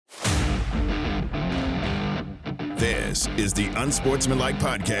This is the Unsportsmanlike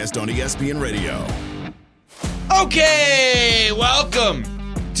Podcast on ESPN Radio. Okay, welcome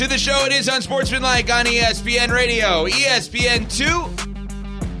to the show. It is Unsportsmanlike on ESPN Radio,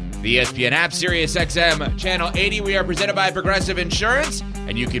 ESPN2, the ESPN app, Sirius XM, Channel 80. We are presented by Progressive Insurance,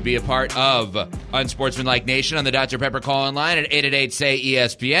 and you could be a part of Unsportsmanlike Nation on the Dr. Pepper call-in line at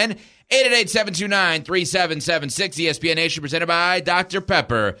 888-SAY-ESPN. 888-729-3776, ESPN Nation, presented by Dr.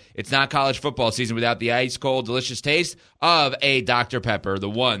 Pepper. It's not college football season without the ice-cold, delicious taste of a Dr. Pepper, the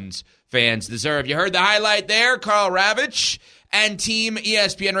ones fans deserve. You heard the highlight there. Carl Ravitch and Team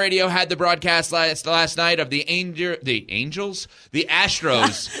ESPN Radio had the broadcast last night of the Astros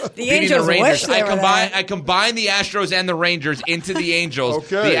beating the Rangers. I combined the Astros and the Rangers into the Angels.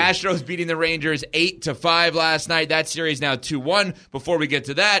 Okay. The Astros beating the Rangers 8-5 last night. That series now 2-1. Before we get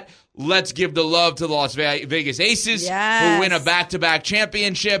to that, let's give the love to the Las Vegas Aces, who win a back-to-back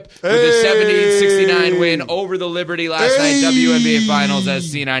championship with a 70-69 win over the Liberty last night, WNBA Finals, as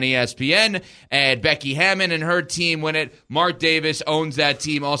seen on ESPN. And Becky Hammon and her team win it. Mark Davis owns that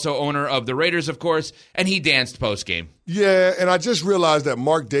team, also owner of the Raiders, of course, and he danced post-game. Yeah, and I just realized that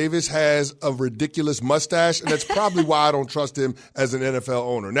Mark Davis has a ridiculous mustache, and that's probably why I don't trust him as an NFL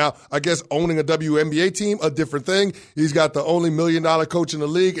owner. Now, I guess owning a WNBA team, a different thing. He's got the only $1 million coach in the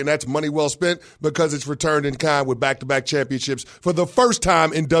league, and that's money well spent because it's returned in kind with back-to-back championships for the first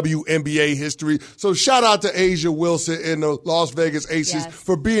time in WNBA history. So shout out to Asia Wilson and the Las Vegas Aces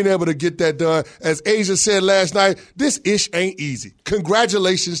for being able to get that done. As Asia said last night, this ish ain't easy.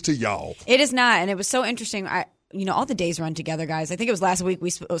 Congratulations to y'all. It is not, and it was so interesting. All the days run together, guys. I think it was last week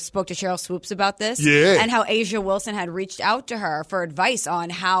we spoke to Cheryl Swoops about this. Yeah. And how Asia Wilson had reached out to her for advice on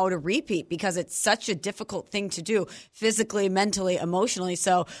how to repeat because it's such a difficult thing to do physically, mentally, emotionally.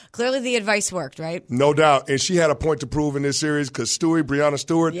 So clearly the advice worked, right? No doubt. And she had a point to prove in this series because Breanna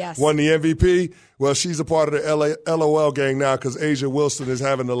Stewart won the MVP. Well, she's a part of the LOL gang now because Asia Wilson is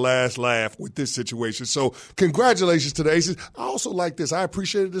having the last laugh with this situation. So congratulations to the Aces. I also like this. I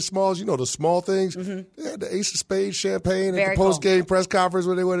appreciated the smalls, the small things. Mm-hmm. They had the Ace of Spades champagne at the post-game press conference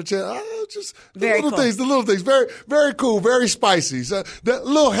when they won the chance. Just the little things. Very, very cool, very spicy. So that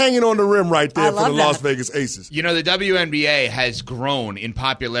little hanging on the rim right there for the Las Vegas Aces. The WNBA has grown in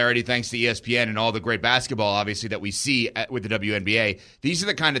popularity thanks to ESPN and all the great basketball, obviously, that we see with the WNBA. These are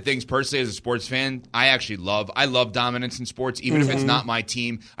the kind of things, personally, as a sports fan, I actually love. I love dominance in sports, even if it's not my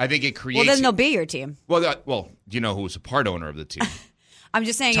team. I think it creates. Well, then they'll be your team. Well, you know who's a part owner of the team? I'm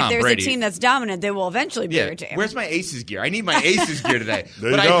just saying, Tom if there's Brady. a team that's dominant, they will eventually be your team. Where's my Aces gear? I need my Aces gear today.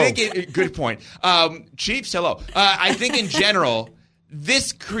 There you go. I think good point. Chiefs, hello. I think in general,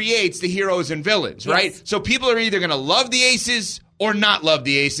 this creates the heroes and villains, right? So people are either going to love the Aces or not love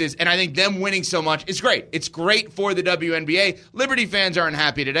the Aces, and I think them winning so much is great. It's great for the WNBA. Liberty fans aren't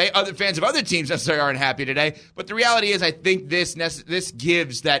happy today. Other fans of other teams necessarily aren't happy today. But the reality is I think this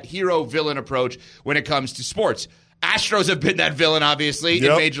gives that hero-villain approach when it comes to sports. Astros have been that villain, obviously,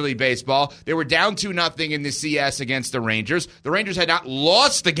 in Major League Baseball. They were down 2-0 in the CS against the Rangers. The Rangers had not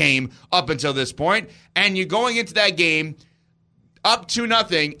lost the game up until this point, and you're going into that game up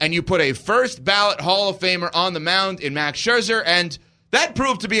 2-0, and you put a first-ballot Hall of Famer on the mound in Max Scherzer, and that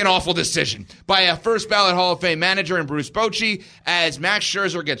proved to be an awful decision by a first-ballot Hall of Fame manager in Bruce Bochy, as Max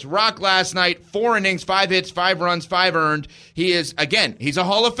Scherzer gets rocked last night, 4 innings, 5 hits, 5 runs, 5 earned. He is, again, he's a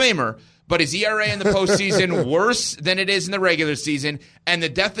Hall of Famer, but his ERA in the postseason worse than it is in the regular season, and the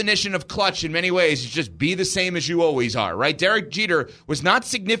definition of clutch in many ways is just be the same as you always are, right? Derek Jeter was not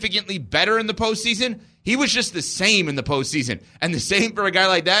significantly better in the postseason. He was just the same in the postseason, and the same for a guy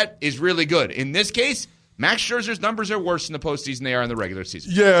like that is really good. In this case, Max Scherzer's numbers are worse in the postseason than they are in the regular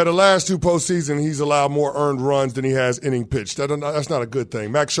season. Yeah, the last 2 postseasons, he's allowed more earned runs than he has inning pitched. That's not a good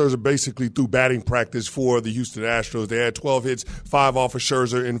thing. Max Scherzer basically threw batting practice for the Houston Astros. They had 12 hits, 5 off of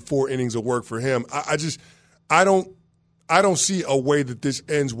Scherzer, and 4 innings of work for him. I don't see a way that this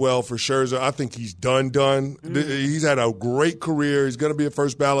ends well for Scherzer. I think he's done. He's had a great career. He's going to be a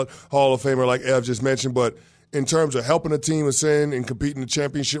first-ballot Hall of Famer, like Ev just mentioned. But in terms of helping a team ascend and competing in the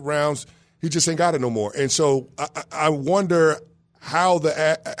championship rounds, he just ain't got it no more. And so I wonder how the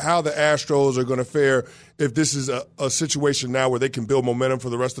Astros are going to fare if this is a situation now where they can build momentum for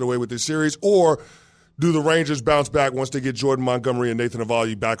the rest of the way with this series, or do the Rangers bounce back once they get Jordan Montgomery and Nathan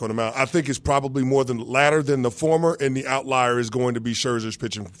Eovaldi back on the mound? I think it's probably more the latter than the former, and the outlier is going to be Scherzer's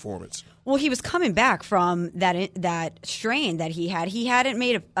pitching performance. Well, he was coming back from that strain that he had. He hadn't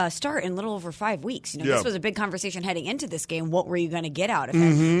made a start in a little over 5 weeks. This was a big conversation heading into this game. What were you going to get out of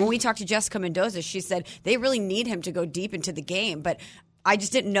him? When we talked to Jessica Mendoza, she said they really need him to go deep into the game. But I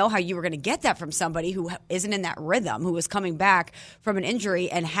just didn't know how you were going to get that from somebody who isn't in that rhythm, who was coming back from an injury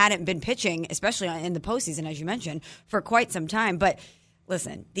and hadn't been pitching, especially in the postseason, as you mentioned, for quite some time. But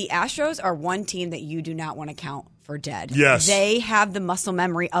listen, the Astros are one team that you do not want to count for dead. Yes. They have the muscle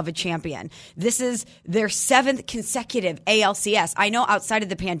memory of a champion. This is their 7th consecutive ALCS. I know outside of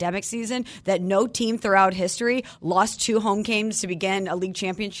the pandemic season that no team throughout history lost 2 home games to begin a league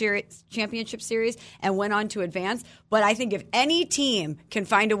championship series and went on to advance. But I think if any team can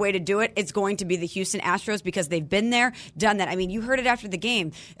find a way to do it, it's going to be the Houston Astros because they've been there, done that. I mean, you heard it after the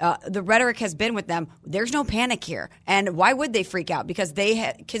game. The rhetoric has been with them. There's no panic here. And why would they freak out? Because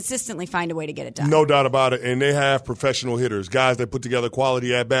they consistently find a way to get it done. No doubt about it. And they have professional hitters, guys that put together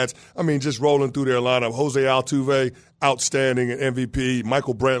quality at-bats. I mean, just rolling through their lineup. Jose Altuve, outstanding and MVP.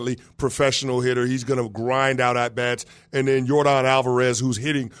 Michael Brantley, professional hitter. He's going to grind out at-bats. And then Yordan Alvarez, who's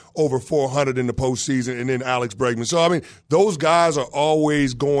hitting over 400 in the postseason. And then Alex Bregman. So, I mean, those guys are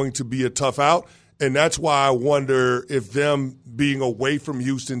always going to be a tough out. And that's why I wonder if them being away from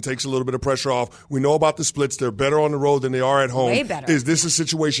Houston takes a little bit of pressure off. We know about the splits. They're better on the road than they are at home. Way better. Is this a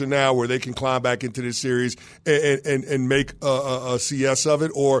situation now where they can climb back into this series and make a CS of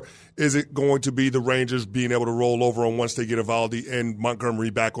it? Or is it going to be the Rangers being able to roll over on once they get Eovaldi and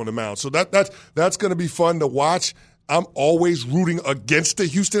Montgomery back on the mound? So that's going to be fun to watch. I'm always rooting against the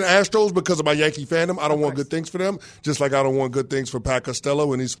Houston Astros because of my Yankee fandom. I don't want good things for them, just like I don't want good things for Pat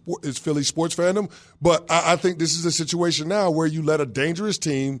Costello and his Philly sports fandom. But I think this is a situation now where you let a dangerous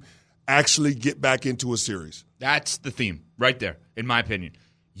team actually get back into a series. That's the theme right there, in my opinion.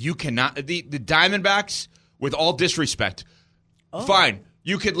 You cannot – the Diamondbacks, with all disrespect, fine,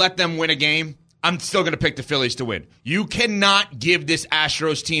 you could let them win a game. I'm still going to pick the Phillies to win. You cannot give this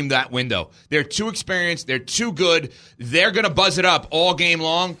Astros team that window. They're too experienced. They're too good. They're going to buzz it up all game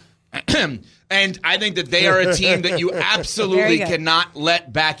long. And I think that they are a team that you absolutely cannot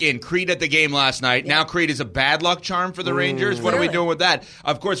let back in. Creed at the game last night. Yeah. Now Creed is a bad luck charm for the Rangers. What are we doing with that?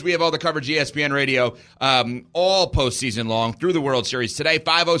 Of course, we have all the coverage ESPN Radio all postseason long through the World Series. Today,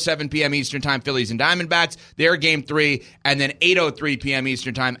 5:07 p.m. Eastern Time, Phillies and Diamondbacks. Their Game 3. And then 8:03 p.m.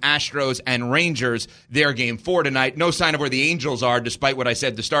 Eastern Time, Astros and Rangers. Their Game 4 tonight. No sign of where the Angels are, despite what I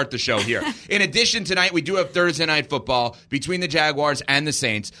said to start the show here. In addition, tonight, we do have Thursday Night Football between the Jaguars and the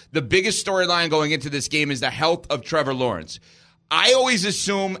Saints. The biggest storyline going into this game is the health of Trevor Lawrence. I always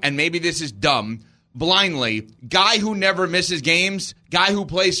assume, and maybe this is dumb, blindly, guy who never misses games, guy who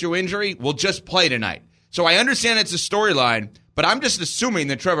plays through injury, will just play tonight. So I understand it's a storyline, but I'm just assuming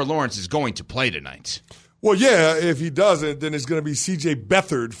that Trevor Lawrence is going to play tonight. Well, yeah, if he doesn't, then it's going to be C.J.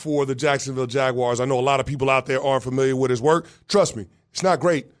 Beathard for the Jacksonville Jaguars. I know a lot of people out there aren't familiar with his work. Trust me, it's not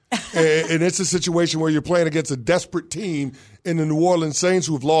great. And it's a situation where you're playing against a desperate team in the New Orleans Saints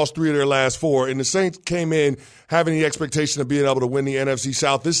who have lost 3 of their last 4. And the Saints came in having the expectation of being able to win the NFC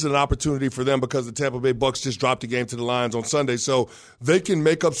South. This is an opportunity for them because the Tampa Bay Bucks just dropped the game to the Lions on Sunday. So they can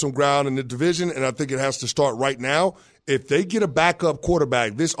make up some ground in the division, and I think it has to start right now. If they get a backup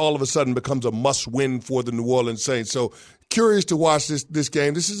quarterback, this all of a sudden becomes a must-win for the New Orleans Saints. So curious to watch this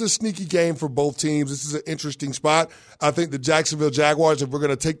game. This is a sneaky game for both teams. This is an interesting spot. I think the Jacksonville Jaguars, if we're going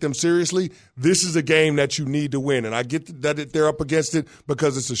to take them seriously, this is a game that you need to win. And I get that they're up against it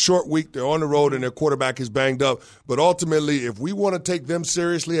because it's a short week. They're on the road and their quarterback is banged up. But ultimately, if we want to take them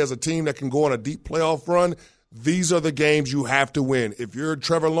seriously as a team that can go on a deep playoff run, these are the games you have to win. If you're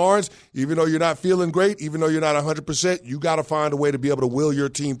Trevor Lawrence, even though you're not feeling great, even though you're not 100%, you got to find a way to be able to will your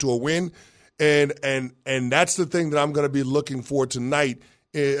team to a win. And that's the thing that I'm going to be looking for tonight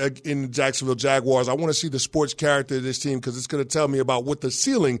in the Jacksonville Jaguars. I want to see the sports character of this team because it's going to tell me about what the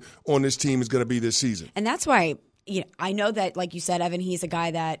ceiling on this team is going to be this season. And that's why I know that, like you said, Evan, he's a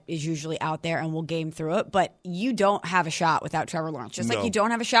guy that is usually out there and will game through it, but you don't have a shot without Trevor Lawrence, just like you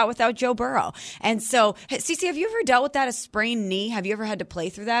don't have a shot without Joe Burrow. And so, CeCe, have you ever dealt with that, a sprained knee? Have you ever had to play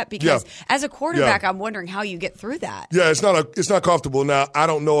through that? Because as a quarterback, I'm wondering how you get through that. Yeah, it's not comfortable. Now, I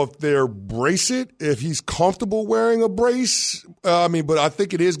don't know if they're brace it, if he's comfortable wearing a brace. But I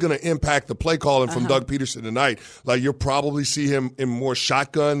think it is going to impact the play calling from Doug Peterson tonight. Like, you'll probably see him in more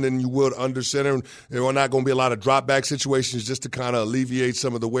shotgun than you would under center. And there are not going to be a lot of drop back situations just to kind of alleviate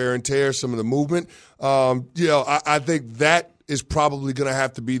some of the wear and tear, some of the movement. I think that is probably going to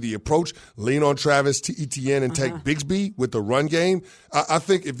have to be the approach. Lean on Travis Etienne and take Bigsby with the run game. I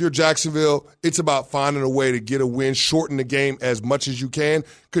think if you're Jacksonville, it's about finding a way to get a win, shorten the game as much as you can,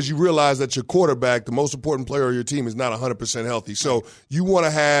 because you realize that your quarterback, the most important player of your team, is not 100% healthy. So you want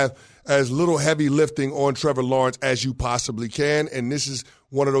to have as little heavy lifting on Trevor Lawrence as you possibly can, and this is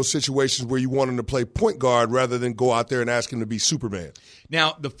one of those situations where you want him to play point guard rather than go out there and ask him to be Superman.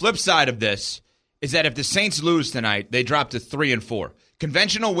 Now, the flip side of this is that if the Saints lose tonight, they drop to 3-4.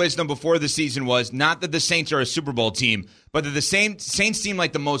 conventional wisdom before the season was not that the Saints are a Super Bowl team, but that the Saints seem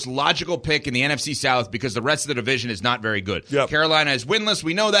like the most logical pick in the NFC South because the rest of the division is not very good. Yep. Carolina is winless.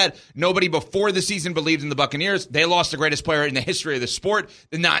 We know that. Nobody before the season believed in the Buccaneers. They lost the greatest player in the history of the sport,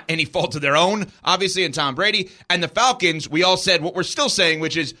 not any fault of their own, obviously, in Tom Brady. And the Falcons, we all said what we're still saying,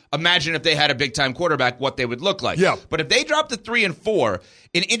 which is imagine if they had a big-time quarterback, what they would look like. Yeah. But if they drop to 3-4,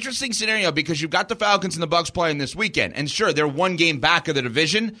 an interesting scenario because you've got the Falcons and the Bucs playing this weekend. And sure, they're one game back of the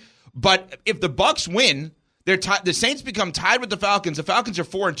division, but if the Bucs win, the Saints become tied with the Falcons. The Falcons are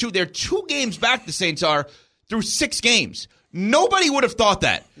 4-2. They're 2 games back, the Saints are, through 6 games. Nobody would have thought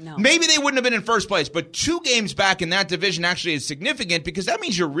that. No. Maybe they wouldn't have been in first place, but 2 games back in that division actually is significant because that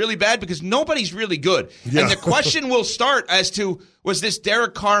means you're really bad because nobody's really good. Yeah. And the question will start as to, was this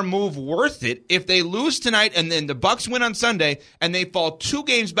Derek Carr move worth it if they lose tonight and then the Bucs win on Sunday and they fall 2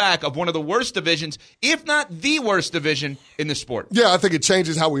 games back of one of the worst divisions, if not the worst division in the sport? Yeah, I think it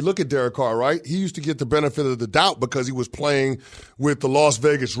changes how we look at Derek Carr, right? He used to get the benefit of the doubt because he was playing with the Las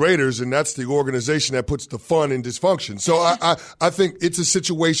Vegas Raiders, and that's the organization that puts the fun in dysfunction. So I think it's a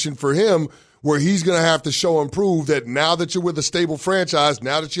situation for him where he's going to have to show and prove that now that you're with a stable franchise,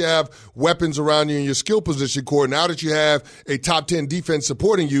 now that you have weapons around you in your skill position core, now that you have a top 10 defense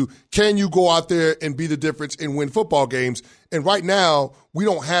supporting you, can you go out there and be the difference and win football games? And right now, we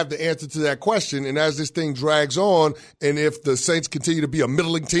don't have the answer to that question. And as this thing drags on, and if the Saints continue to be a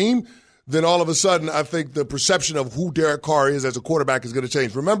middling team, then all of a sudden I think the perception of who Derek Carr is as a quarterback is going to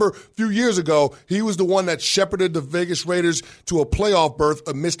change. Remember, a few years ago, he was the one that shepherded the Vegas Raiders to a playoff berth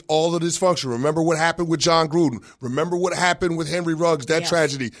amidst all the dysfunction. Remember what happened with John Gruden. Remember what happened with Henry Ruggs, that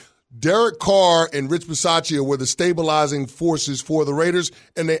tragedy. Derek Carr and Rich Bisaccia were the stabilizing forces for the Raiders,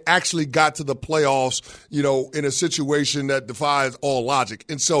 and they actually got to the playoffs, in a situation that defies all logic.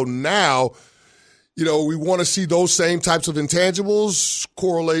 And so now, we want to see those same types of intangibles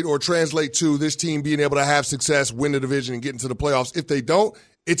correlate or translate to this team being able to have success, win the division, and get into the playoffs. If they don't,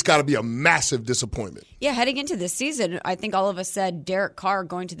 it's got to be a massive disappointment. Yeah, heading into this season, I think all of us said Derek Carr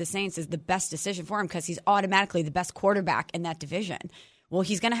going to the Saints is the best decision for him because he's automatically the best quarterback in that division. Well,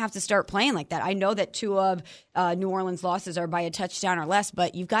 he's going to have to start playing like that. I know that 2 of New Orleans' losses are by a touchdown or less,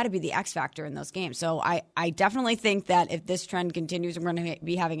 but you've got to be the X factor in those games. So I definitely think that if this trend continues, we're going to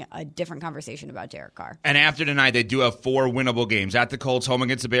be having a different conversation about Derek Carr. And after tonight, they do have 4 winnable games. At the Colts, home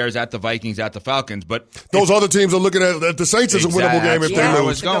against the Bears, at the Vikings, at the Falcons. But those other teams are looking at the Saints as a winnable game if they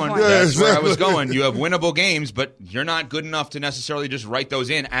lose. That's where I was going. You have winnable games, but you're not good enough to necessarily just write those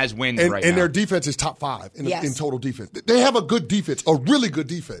in as wins right now. And their defense is top 5 in total defense. They have a good defense, a really good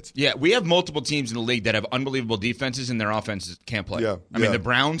defense. Yeah, we have multiple teams in the league that have unbelievable defenses and their offenses can't play. I mean, the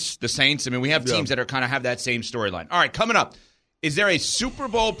Browns, the Saints. I mean, we have teams that are kind of have that same storyline. All right, coming up, is there a Super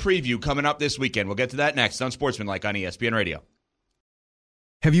Bowl preview coming up this weekend? We'll get to that next on Sportsmanlike on ESPN Radio.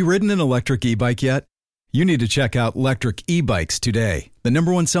 Have you ridden an electric e-bike yet? You need to check out Electric E-Bikes today, the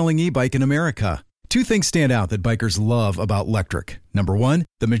 #1 selling e-bike in America. 2 things stand out that bikers love about Electric. Number 1,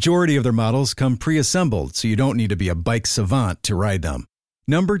 the majority of their models come pre-assembled, so you don't need to be a bike savant to ride them.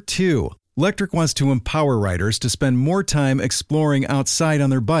 Number 2, Electric wants to empower riders to spend more time exploring outside on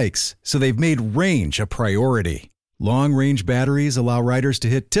their bikes, so they've made range a priority. Long-range batteries allow riders to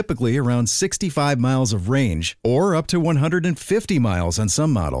hit typically around 65 miles of range, or up to 150 miles on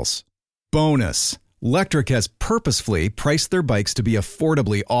some models. Bonus, Electric has purposefully priced their bikes to be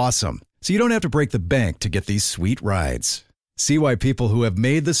affordably awesome, so you don't have to break the bank to get these sweet rides. See why people who have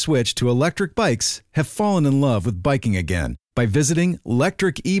made the switch to electric bikes have fallen in love with biking again by visiting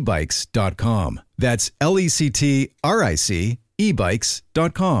lectricebikes.com. That's LECTRIC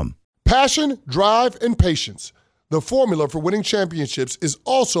ebikes.com. Passion, drive, and patience. The formula for winning championships is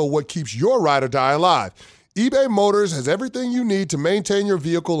also what keeps your ride or die alive. eBay Motors has everything you need to maintain your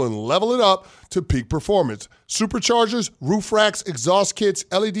vehicle and level it up to peak performance. Superchargers, roof racks, exhaust kits,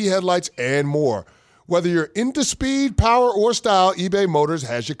 LED headlights, and more. Whether you're into speed, power, or style, eBay Motors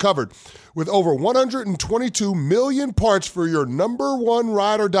has you covered. With over 122 million parts for your #1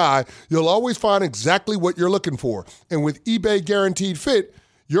 ride or die, you'll always find exactly what you're looking for. And with eBay Guaranteed Fit,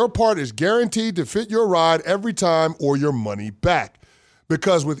 your part is guaranteed to fit your ride every time or your money back.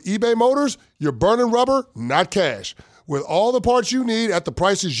 Because with eBay Motors, you're burning rubber, not cash. With all the parts you need at the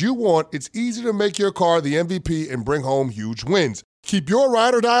prices you want, it's easy to make your car the MVP and bring home huge wins. Keep your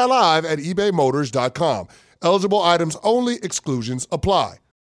ride or die alive at ebaymotors.com. Eligible items only. Exclusions apply.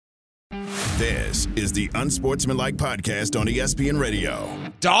 This is the Unsportsmanlike Podcast on ESPN Radio.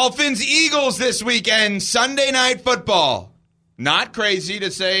 Dolphins-Eagles this weekend, Sunday Night Football. Not crazy to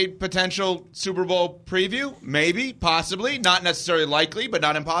say potential Super Bowl preview. Maybe, possibly. Not necessarily likely, but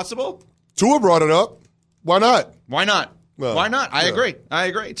not impossible. Tua brought it up. Why not? Why not? Well, why not? I agree.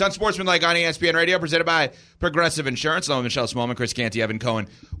 It's Unsportsmanlike on ESPN Radio, presented by Progressive Insurance. Hello, Michelle Smallman, Chris Canty, Evan Cohen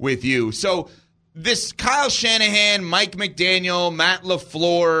with you. So this Kyle Shanahan, Mike McDaniel, Matt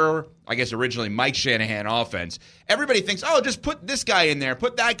LaFleur, I guess originally Mike Shanahan offense, everybody thinks, oh, just put this guy in there,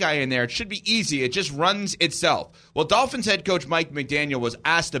 put that guy in there. It should be easy. It just runs itself. Well, Dolphins head coach Mike McDaniel was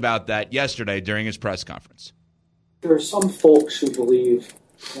asked about that yesterday during his press conference. There are some folks who believe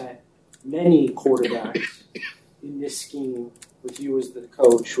that many quarterbacks in this scheme, with you as the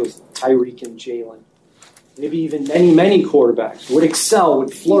coach, with Tyreek and Jalen, maybe even many quarterbacks would excel,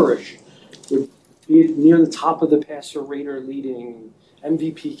 would flourish, would be near the top of the passer rater leading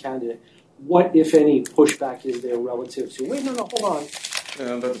MVP candidate. What, if any, pushback is there relative to, wait, no, hold on.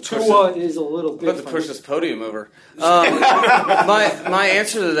 Tua is a little different. I'm about to push this podium over. My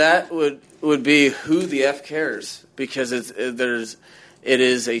answer to that would be, who the F cares? Because it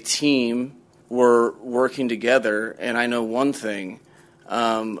is a team. We're working together, and I know one thing.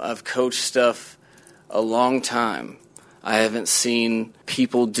 I've coached stuff a long time. I haven't seen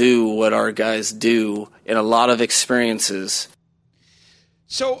people do what our guys do in a lot of experiences.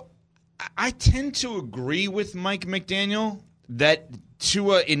 So I tend to agree with Mike McDaniel that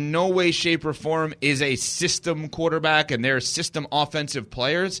Tua in no way, shape, or form is a system quarterback and they're system offensive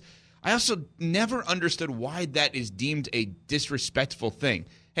players. I also never understood why that is deemed a disrespectful thing.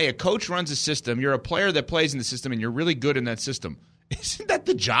 Hey, a coach runs a system. You're a player that plays in the system, and you're really good in that system. Isn't that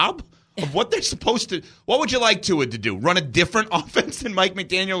the job of what they're supposed to? What would you like Tua to do? Run a different offense than Mike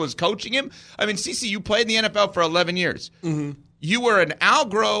McDaniel is coaching him? I mean, CeCe, you played in the NFL for 11 years. Mm-hmm. You were an Al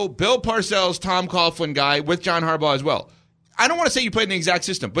Groh, Bill Parcells, Tom Coughlin guy with John Harbaugh as well. I don't want to say you played in the exact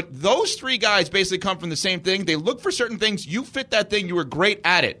system, but those three guys basically come from the same thing. They look for certain things. You fit that thing. You were great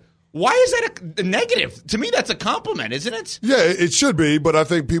at it. Why is that a negative? To me, that's a compliment, isn't it? Yeah, it should be, but I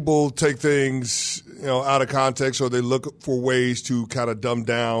think people take things out of context, or they look for ways to kind of dumb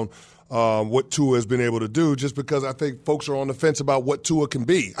down what Tua has been able to do, just because I think folks are on the fence about what Tua can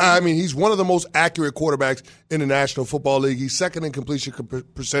be. I mean, he's one of the most accurate quarterbacks in the National Football League. He's second in completion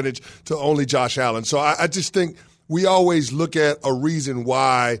percentage to only Josh Allen. So I just think we always look at a reason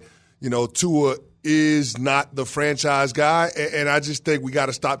why, Tua is not the franchise guy, and I just think we got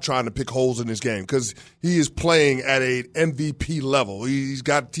to stop trying to pick holes in his game, because he is playing at an MVP level. He's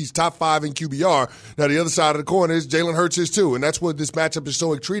top 5 in QBR. Now, the other side of the coin is Jalen Hurts is too, and that's what this matchup is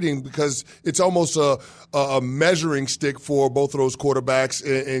so intriguing, because it's almost a measuring stick for both of those quarterbacks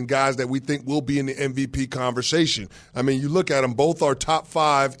and guys that we think will be in the MVP conversation. I mean, you look at them, both are top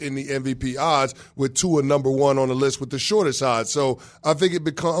 5 in the MVP odds, with Tua number 1 on the list with the shortest odds. So I think it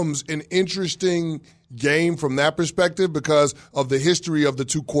becomes an interesting game from that perspective because of the history of the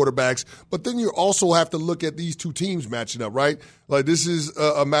two quarterbacks. But then you also have to look at these two teams matching up, right? Like, this is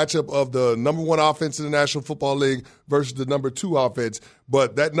a matchup of the number 1 offense in the National Football League versus the number 2 offense.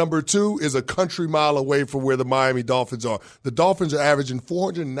 But that number 2 is a country mile away from where the Miami Dolphins are. The Dolphins are averaging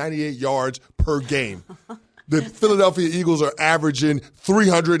 498 yards per game. The Philadelphia Eagles are averaging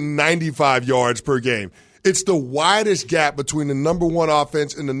 395 yards per game. It's the widest gap between the number 1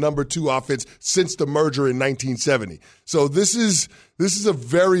 offense and the number 2 offense since the merger in 1970. So this is a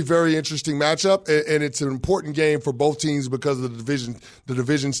very, very interesting matchup, and it's an important game for both teams because of the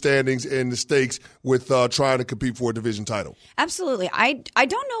division standings and the stakes with trying to compete for a division title. Absolutely. I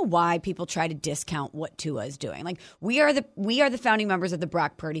don't know why people try to discount what Tua is doing. Like, we are the founding members of the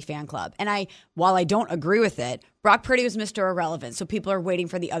Brock Purdy fan club, and while I don't agree with it, Brock Purdy was Mr. Irrelevant, so people are waiting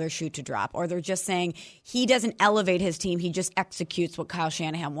for the other shoe to drop, or they're just saying he doesn't elevate his team, he just executes what Kyle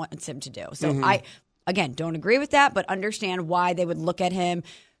Shanahan wants him to do. So I, again, don't agree with that, but understand why they would look at him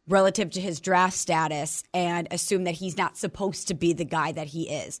relative to his draft status and assume that he's not supposed to be the guy that he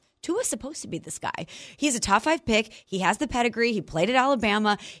is. Tua's supposed to be this guy. He's a top 5 pick. He has the pedigree. He played at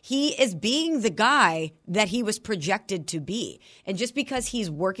Alabama. He is being the guy that he was projected to be. And just because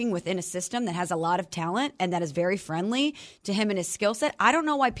he's working within a system that has a lot of talent and that is very friendly to him and his skill set, I don't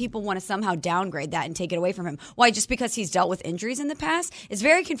know why people want to somehow downgrade that and take it away from him. Why, just because he's dealt with injuries in the past? It's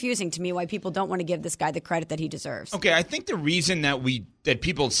very confusing to me why people don't want to give this guy the credit that he deserves. Okay, I think the reason that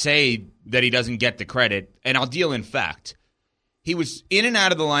people say that he doesn't get the credit, and I'll deal in fact, he was in and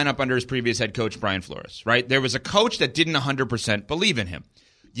out of the lineup under his previous head coach, Brian Flores, right? There was a coach that didn't 100% believe in him.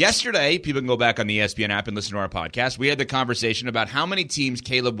 Yesterday, people can go back on the ESPN app and listen to our podcast. We had the conversation about how many teams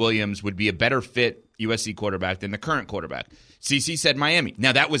Caleb Williams would be a better fit USC quarterback than the current quarterback. CC said Miami.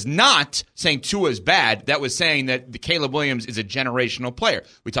 Now, that was not saying Tua is bad. That was saying that the Caleb Williams is a generational player.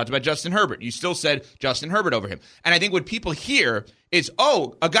 We talked about Justin Herbert. You still said Justin Herbert over him. And I think what people hear is,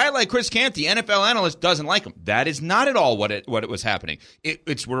 oh, a guy like Chris Canty, NFL analyst, doesn't like him. That is not at all what it was happening.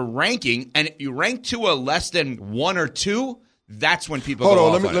 We're ranking, and if you rank Tua less than 1 or 2, that's when people Hold go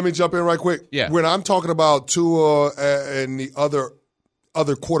on, off let me jump in right quick. Yeah. When I'm talking about Tua and the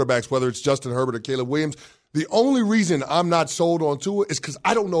other quarterbacks, whether it's Justin Herbert or Caleb Williams, the only reason I'm not sold on Tua is because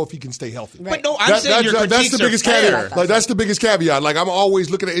I don't know if he can stay healthy. Right. But no, I'm saying your that's the biggest caveat. Fair. That's the biggest caveat. Like, I'm always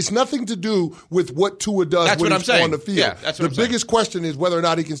looking at it. It's nothing to do with what Tua does when he's on the field. Yeah, that's what the biggest question is whether or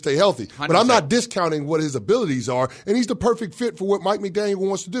not he can stay healthy. 100%. But I'm not discounting what his abilities are, and he's the perfect fit for what Mike McDaniel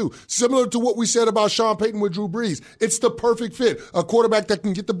wants to do. Similar to what we said about Sean Payton with Drew Brees. It's the perfect fit. A quarterback that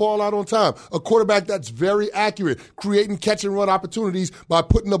can get the ball out on time. A quarterback that's very accurate, creating catch and run opportunities by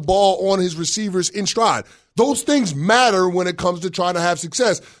putting the ball on his receivers in stride. Those things matter when it comes to trying to have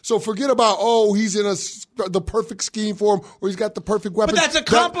success. So forget about, he's in the perfect scheme for him, or he's got the perfect weapon. But that's a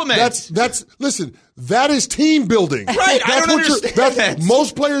compliment. Listen, that is team building. Right, I don't understand.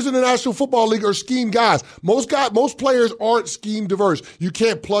 Most players in the National Football League are scheme guys. Most players aren't scheme diverse. You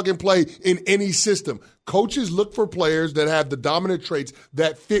can't plug and play in any system. Coaches look for players that have the dominant traits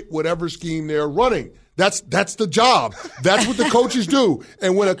that fit whatever scheme they're running. That's the job. That's what the coaches do.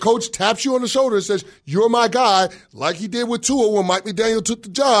 And when a coach taps you on the shoulder and says, you're my guy, like he did with Tua when Mike McDaniel took the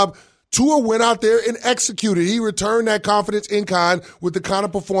job, Tua went out there and executed. He returned that confidence in kind with the kind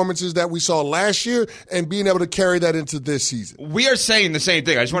of performances that we saw last year and being able to carry that into this season. We are saying the same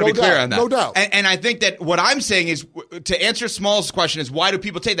thing. I just want to be clear on that. No doubt. And I think that what I'm saying is, to answer Small's question is, why do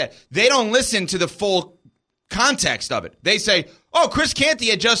people take that? They don't listen to the full context of it. They say, Chris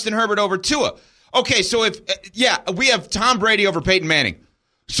Canty had Justin Herbert over Tua. Okay, so we have Tom Brady over Peyton Manning.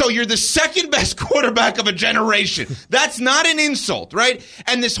 So you're the second best quarterback of a generation. That's not an insult, right?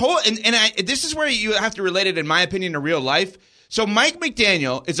 And this is where you have to relate it, in my opinion, to real life. So Mike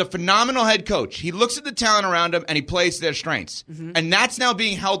McDaniel is a phenomenal head coach. He looks at the talent around him and he plays to their strengths. Mm-hmm. And that's now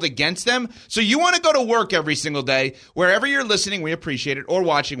being held against them. So you want to go to work every single day, wherever you're listening, we appreciate it, or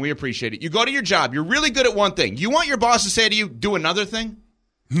watching, we appreciate it. You go to your job, you're really good at one thing. You want your boss to say to you, do another thing?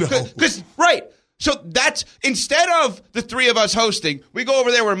 No. Right. So that's, instead of the three of us hosting, we go over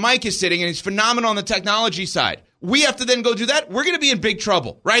there where Mike is sitting and he's phenomenal on the technology side. We have to then go do that. We're going to be in big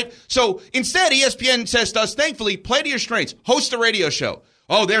trouble, right? So instead, ESPN says to us, thankfully, play to your strengths. Host a radio show.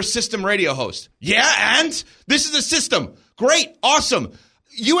 Oh, they're system radio host. Yeah, and this is a system. Great. Awesome.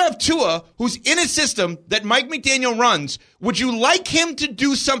 You have Tua, who's in a system that Mike McDaniel runs. Would you like him to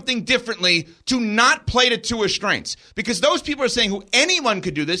do something differently to not play to Tua's strengths? Because those people are saying anyone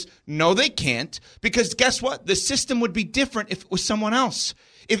could do this. No, they can't. Because guess what? The system would be different if it was someone else.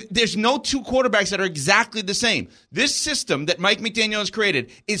 If there's no two quarterbacks that are exactly the same. This system that Mike McDaniel has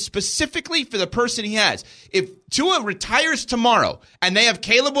created is specifically for the person he has. If Tua retires tomorrow and they have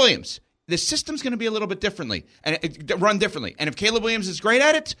Caleb Williams, the system's going to be a little bit differently and run differently. And if Caleb Williams is great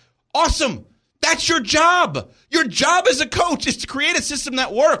at it, awesome. That's your job. Your job as a coach is to create a system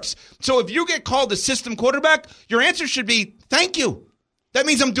that works. So if you get called a system quarterback, your answer should be, thank you. That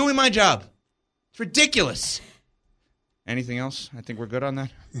means I'm doing my job. It's ridiculous. Anything else? I think we're good on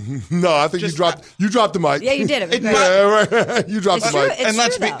that. No, I think you dropped the mic. Yeah, you did it. Right. You dropped the mic.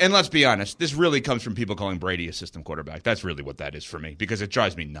 And let's be honest. This really comes from people calling Brady a system quarterback. That's really what that is for me, because it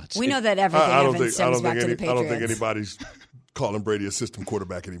drives me nuts. We know that everything stems back to the Patriots. I don't think anybody's calling Brady a system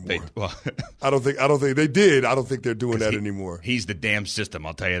quarterback anymore. I don't think they did. I don't think they're doing that anymore. He's the damn system,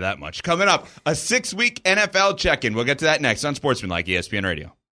 I'll tell you that much. Coming up, a 6-week NFL check-in. We'll get to that next on Sportsmanlike ESPN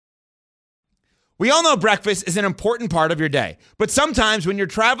Radio. We all know breakfast is an important part of your day, but sometimes when you're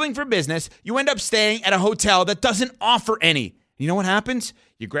traveling for business, you end up staying at a hotel that doesn't offer any. You know what happens?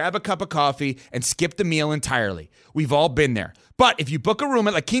 You grab a cup of coffee and skip the meal entirely. We've all been there. But if you book a room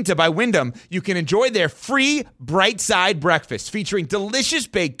at La Quinta by Wyndham, you can enjoy their free Bright Side breakfast featuring delicious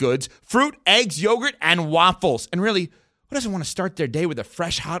baked goods, fruit, eggs, yogurt, and waffles. And really, who doesn't want to start their day with a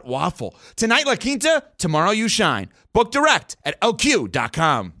fresh hot waffle? Tonight, La Quinta, tomorrow you shine. Book direct at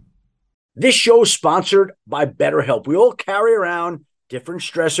lq.com. This show is sponsored by BetterHelp. We all carry around different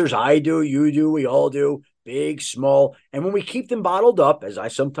stressors. I do, you do, we all do, big, small. And when we keep them bottled up, as I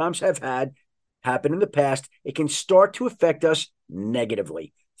sometimes have had happen in the past, it can start to affect us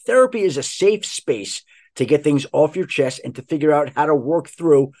negatively. Therapy is a safe space to get things off your chest and to figure out how to work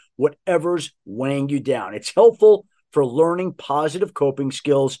through whatever's weighing you down. It's helpful for learning positive coping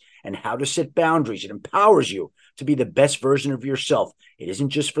skills and how to set boundaries. It empowers you to be the best version of yourself. It isn't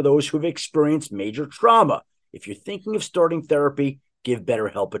just for those who have experienced major trauma. If you're thinking of starting therapy, give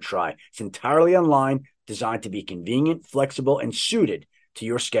BetterHelp a try. It's entirely online, designed to be convenient, flexible, and suited to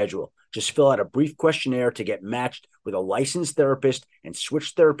your schedule. Just fill out a brief questionnaire to get matched with a licensed therapist and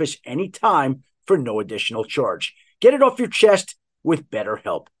switch therapists anytime for no additional charge. Get it off your chest with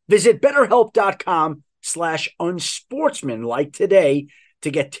BetterHelp. Visit BetterHelp.com/unsportsmanlike today to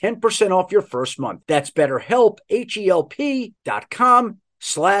get 10% off your first month. That's BetterHelp,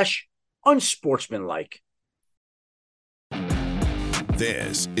 HELP.com/unsportsmanlike.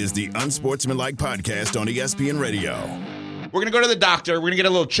 This is the Unsportsmanlike Podcast on ESPN Radio. We're going to go to the doctor. We're going to get a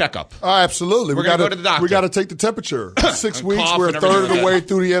little checkup. Absolutely. We're going to go to the doctor. We got to take the temperature. 6 weeks, cough we're a and third of everything the way like that.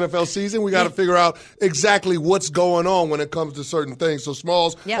 through the NFL season. We got to figure out exactly what's going on when it comes to certain things. So,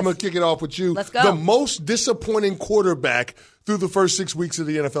 Smalls, Yes. I'm going to kick it off with you. Let's go. The most disappointing quarterback through the first 6 weeks of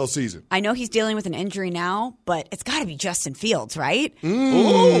the NFL season. I know he's dealing with an injury now, but it's got to be Justin Fields, right?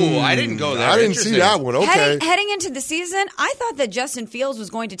 Ooh, I didn't go there. I didn't see that one. Okay. Heading into the season, I thought that Justin Fields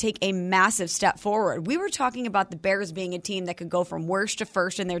was going to take a massive step forward. We were talking about the Bears being a team that could go from worst to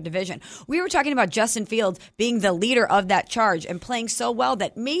first in their division. We were talking about Justin Fields being the leader of that charge and playing so well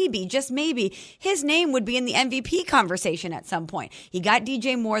that maybe, just maybe, his name would be in the MVP conversation at some point. He got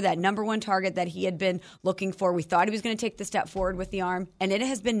DJ Moore, that number one target that he had been looking for. We thought he was going to take the step forward with the arm, and it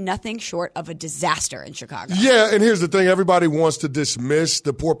has been nothing short of a disaster in Chicago. Yeah, and here's the thing. Everybody wants to dismiss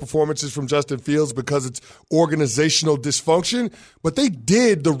the poor performances from Justin Fields because it's organizational dysfunction, but they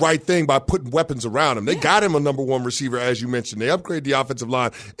did the right thing by putting weapons around him. They got him a number one receiver, as you mentioned. They upgraded the offensive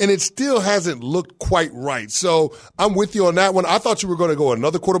line, and it still hasn't looked quite right. So I'm with you on that one. I thought you were going to go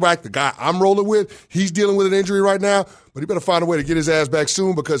another quarterback, the guy I'm rolling with. He's dealing with an injury right now, but he better find a way to get his ass back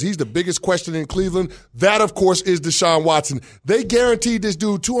soon because he's the biggest question in Cleveland. That, of course, is Deshaun Watson. They guaranteed this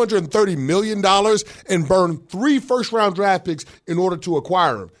dude $230 million and burned 3 first-round draft picks in order to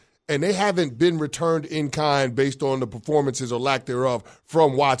acquire him. And they haven't been returned in kind based on the performances or lack thereof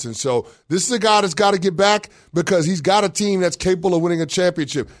from Watson. So this is a guy that's got to get back because he's got a team that's capable of winning a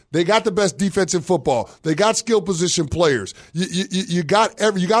championship. They got the best defense in football. They got skill position players. You got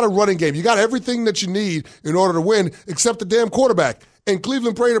a running game. You got everything that you need in order to win except the damn quarterback. And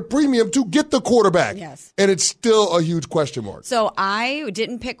Cleveland paid a premium to get the quarterback. Yes. And it's still a huge question mark. So I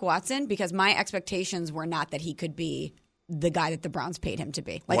didn't pick Watson because my expectations were not that he could be the guy that the Browns paid him to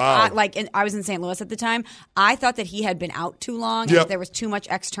be. Wow. I was in St. Louis at the time. I thought that he had been out too long and Yep. that there was too much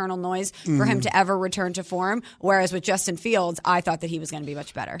external noise for him to ever return to form. Whereas with Justin Fields, I thought that he was going to be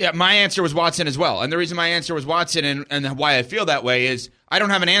much better. Yeah, my answer was Watson as well. And the reason my answer was Watson and why I feel that way is I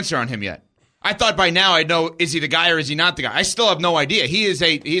don't have an answer on him yet. I thought by now I'd know, is he the guy or is he not the guy? I still have no idea. He is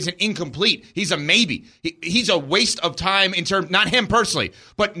an incomplete. He's a maybe. He's a waste of time in terms, not him personally,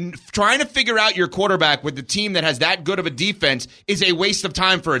 but trying to figure out your quarterback with the team that has that good of a defense is a waste of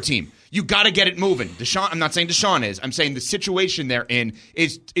time for a team. You got to get it moving. Deshaun, I'm not saying Deshaun is. I'm saying the situation they're in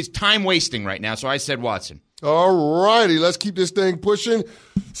is time wasting right now. So I said Watson. All righty, let's keep this thing pushing.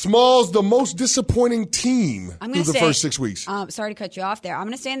 Smalls, the most disappointing team through the first 6 weeks. Sorry to cut you off there. I'm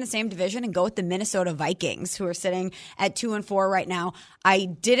going to stay in the same division and go with the Minnesota Vikings, who are sitting at 2-4 right now. I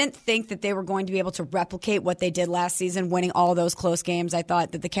didn't think that they were going to be able to replicate what they did last season, winning all those close games. I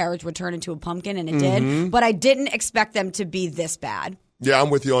thought that the carriage would turn into a pumpkin, and it did. But I didn't expect them to be this bad. Yeah,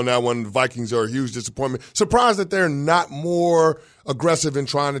 I'm with you on that one. The Vikings are a huge disappointment. Surprised that they're not more aggressive in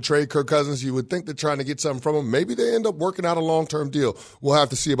trying to trade Kirk Cousins. You would think they're trying to get something from him. Maybe they end up working out a long-term deal. We'll have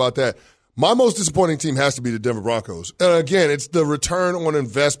to see about that. My most disappointing team has to be the Denver Broncos. And again, it's the return on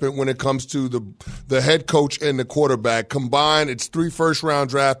investment when it comes to the head coach and the quarterback. Combined, it's 3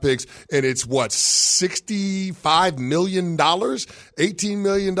 first-round draft picks, and it's, $65 million? $18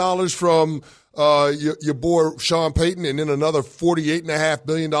 million from your boy Sean Payton, and then another $48.5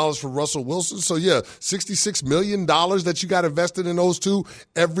 million for Russell Wilson. So, yeah, $66 million that you got invested in those two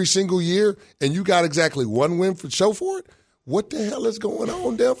every single year, and you got exactly one win for show for it? What the hell is going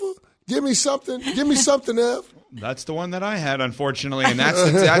on, Denver? Give me something. Give me something, Ev. That's the one that I had, unfortunately, and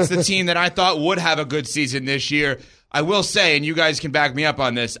that's the team that I thought would have a good season this year. I will say, and you guys can back me up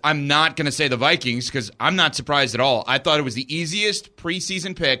on this, I'm not going to say the Vikings because I'm not surprised at all. I thought it was the easiest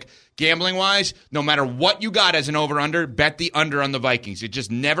preseason pick, gambling-wise. No matter what you got as an over-under, bet the under on the Vikings. It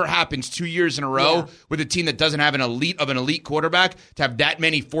just never happens 2 years in a row with a team that doesn't have an elite quarterback to have that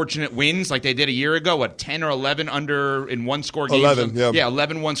many fortunate wins like they did a year ago, 10 or 11 under in one-score games? 11, yeah. Yeah,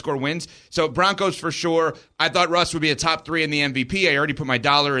 11 one-score wins. So Broncos for sure. I thought Russ would be a top 3 in the MVP. I already put my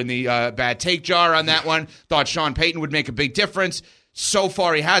dollar in the bad take jar on that one. Thought Sean Payton would make a big difference. So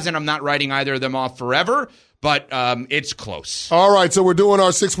far, he hasn't. I'm not writing either of them off forever, but it's close. All right, so we're doing our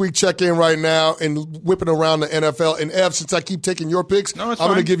 6-week check-in right now and whipping around the NFL. And, Ev, since I keep taking your picks, I'm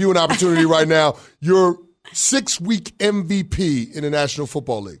going to give you an opportunity right now. Your 6-week MVP in the National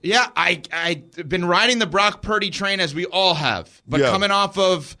Football League. Yeah, I've been riding the Brock Purdy train, as we all have, but coming off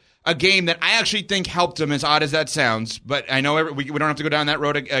of a game that I actually think helped him, as odd as that sounds, but I know we don't have to go down that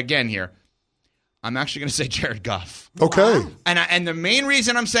road again here. I'm actually going to say Jared Goff. Okay. Wow. And the main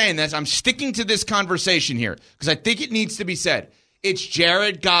reason I'm saying this, I'm sticking to this conversation here because I think it needs to be said. It's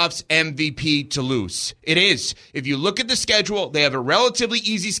Jared Goff's MVP to lose. It is. If you look at the schedule, they have a relatively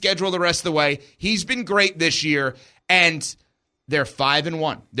easy schedule the rest of the way. He's been great this year, and they're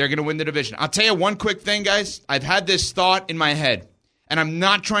 5-1. They're going to win the division. I'll tell you one quick thing, guys. I've had this thought in my head, and I'm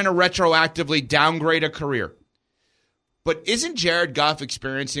not trying to retroactively downgrade a career. But isn't Jared Goff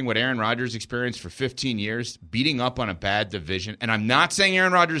experiencing what Aaron Rodgers experienced for 15 years, beating up on a bad division? And I'm not saying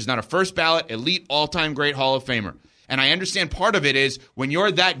Aaron Rodgers is not a first ballot, elite, all-time great Hall of Famer. And I understand part of it is when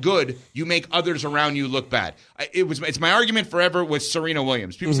you're that good, you make others around you look bad. It's my argument forever with Serena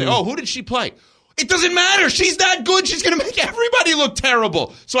Williams. People say, oh, who did she play? It doesn't matter. She's that good. She's going to make everybody look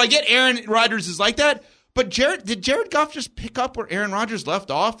terrible. So I get Aaron Rodgers is like that. But did Jared Goff just pick up where Aaron Rodgers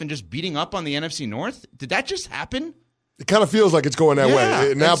left off and just beating up on the NFC North? Did that just happen? It kind of feels like it's going that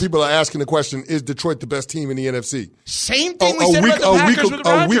way. Now people are asking the question, is Detroit the best team in the NFC? Same thing we said about the Packers with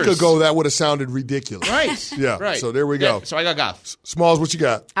Rodgers. A week ago, that would have sounded ridiculous. Right. Yeah. Right. So there we go. Yeah, so I got Goff. Smalls, what you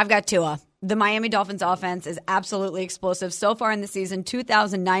got? I've got Tua. The Miami Dolphins offense is absolutely explosive. So far in the season,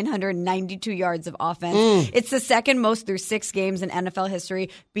 2,992 yards of offense. It's the second most through 6 games in NFL history,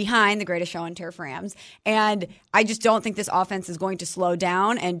 behind the greatest show on turf Rams. And I just don't think this offense is going to slow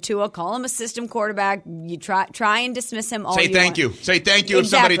down. And Tua, call him a system quarterback. You try and dismiss him all Say you thank want. you. Say thank you if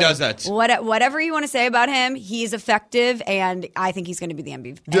somebody does that. Whatever you want to say about him, he's effective, and I think he's going to be the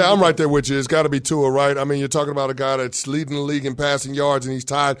MVP. Yeah, I'm right there with you. It's got to be Tua, right? I mean, you're talking about a guy that's leading the league in passing yards, and he's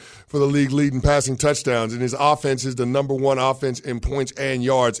tied for the league leading passing touchdowns, and his offense is the number one offense in points and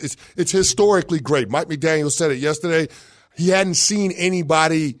yards. It's historically great. Mike McDaniel said it yesterday. He hadn't seen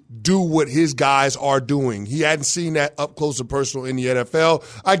anybody do what his guys are doing. He hadn't seen that up close and personal in the NFL.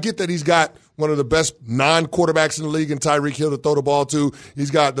 I get that he's got one of the best non-quarterbacks in the league in Tyreek Hill to throw the ball to.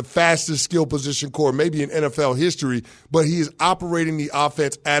 He's got the fastest skill position core, maybe in NFL history, but he is operating the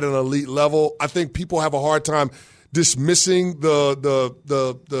offense at an elite level. I think people have a hard time dismissing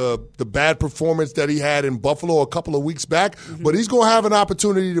the bad performance that he had in Buffalo a couple of weeks back, but he's going to have an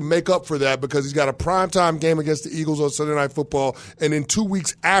opportunity to make up for that because he's got a primetime game against the Eagles on Sunday Night Football, and then 2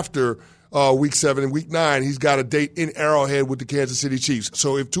 weeks after Week 7 and Week 9, he's got a date in Arrowhead with the Kansas City Chiefs.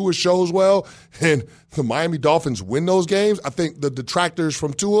 So if Tua shows well and the Miami Dolphins win those games, I think the detractors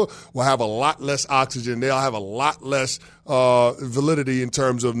from Tua will have a lot less oxygen. They'll have a lot less validity in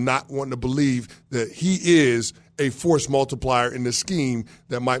terms of not wanting to believe that he is a force multiplier in the scheme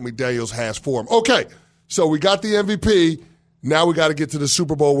that Mike McDaniels has for him. Okay, so we got the MVP. Now we got to get to the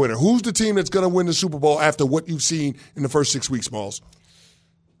Super Bowl winner. Who's the team that's going to win the Super Bowl after what you've seen in the first 6 weeks, Smalls?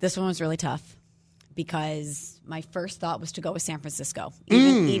 This one was really tough because my first thought was to go with San Francisco.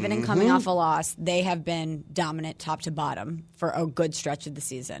 Even in coming off a loss, they have been dominant top to bottom for a good stretch of the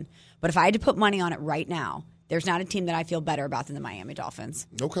season. But if I had to put money on it right now, there's not a team that I feel better about than the Miami Dolphins.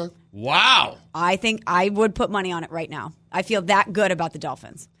 Okay. Wow. I think I would put money on it right now. I feel that good about the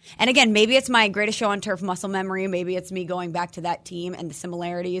Dolphins. And again, maybe it's my greatest show on turf muscle memory. Maybe it's me going back to that team and the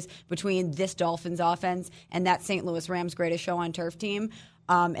similarities between this Dolphins offense and that St. Louis Rams greatest show on turf team.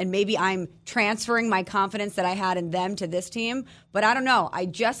 And maybe I'm transferring my confidence that I had in them to this team. But I don't know. I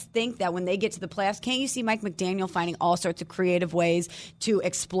just think that when they get to the playoffs, can't you see Mike McDaniel finding all sorts of creative ways to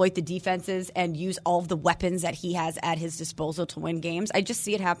exploit the defenses and use all of the weapons that he has at his disposal to win games? I just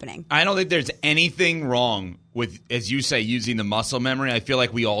see it happening. I don't think there's anything wrong with, as you say, using the muscle memory. I feel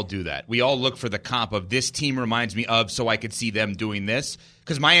like we all do that. We all look for the comp of this team reminds me of so I could see them doing this.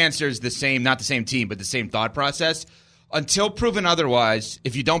 Because my answer is the same, not the same team, but the same thought process. Until proven otherwise,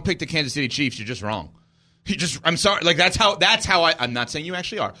 if you don't pick the Kansas City Chiefs, you're just wrong. I'm sorry. Like that's how I'm not saying you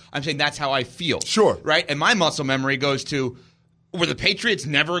actually are. I'm saying that's how I feel. Sure. Right? And my muscle memory goes to, were the Patriots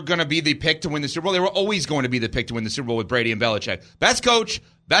never going to be the pick to win the Super Bowl? They were always going to be the pick to win the Super Bowl with Brady and Belichick. Best coach,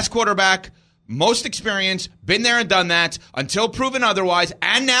 best quarterback, most experience, been there and done that until proven otherwise.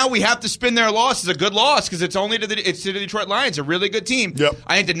 And now we have to spin their loss as a good loss because it's only to the Detroit Lions, a really good team. Yep.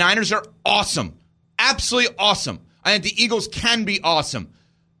 I think the Niners are awesome. Absolutely awesome. I think the Eagles can be awesome,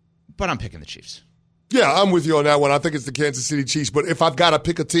 but I'm picking the Chiefs. Yeah, I'm with you on that one. I think it's the Kansas City Chiefs. But if I've got to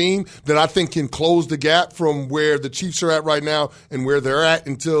pick a team that I think can close the gap from where the Chiefs are at right now and where they're at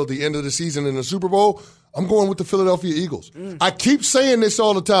until the end of the season in the Super Bowl, I'm going with the Philadelphia Eagles. I keep saying this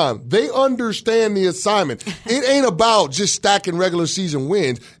all the time. They understand the assignment. It ain't about just stacking regular season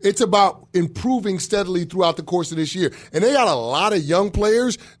wins. It's about improving steadily throughout the course of this year. And they got a lot of young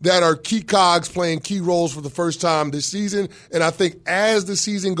players that are key cogs playing key roles for the first time this season. And I think as the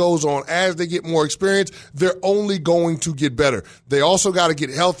season goes on, as they get more experience, they're only going to get better. They also got to get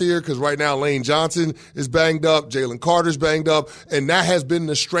healthier because right now Lane Johnson is banged up, Jalen Carter's banged up, and that has been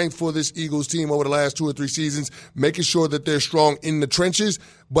the strength for this Eagles team over the last 2 or 3 seasons, making sure that they're strong in the trenches.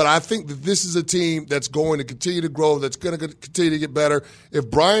 But I think that this is a team that's going to continue to grow, that's going to continue to get better.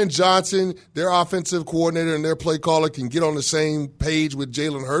 If Brian Johnson, their offensive coordinator and their play caller, can get on the same page with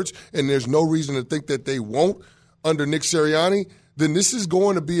Jalen Hurts, and there's no reason to think that they won't under Nick Sirianni, then this is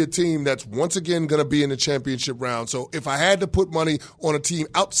going to be a team that's once again going to be in the championship round. So if I had to put money on a team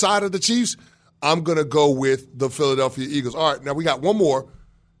outside of the Chiefs, I'm going to go with the Philadelphia Eagles. All right, now we got one more.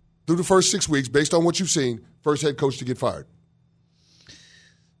 Through the first 6 weeks, based on what you've seen, first head coach to get fired.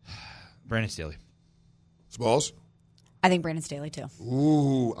 Brandon Staley. Smalls? I think Brandon Staley, too.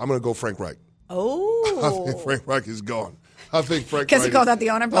 Ooh, I'm going to go Frank Reich. Oh. I think Frank Reich is gone. I think Frank Reich. Because he called out the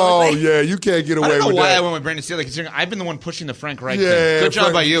owner Oh, publicly. yeah, you can't get away with that. I don't know why I went with Brandon Staley, considering I've been the one pushing the Frank Reich thing. Good job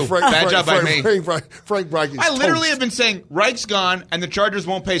Frank, by you. Bad job by me. Frank Reich is I literally toast. have been saying Reich's gone and the Chargers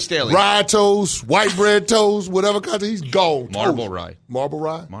won't pay Staley. Rye toast, white bread toast, whatever kind of, he's gone. Marble Toast. rye. Marble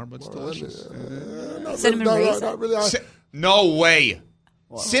rye? Marble, it's delicious. Cinnamon raisin? Not really. No way.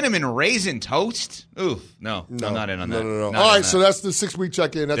 Whoa. Cinnamon raisin toast? Ooh, no, I'm not in on that. No. Not all right, that. so that's the 6-week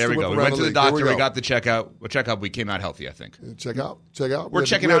check-in. That's there we the go. whip We around went to the league. doctor. We got the checkup. We came out healthy, I think. Check out. We're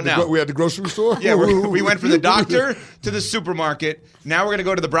checking out now. We had the grocery store? Yeah, we went from the doctor to the supermarket. Now we're going to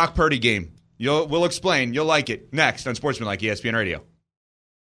go to the Brock Purdy game. We'll explain. You'll like it. Next on Sportsmanlike ESPN Radio.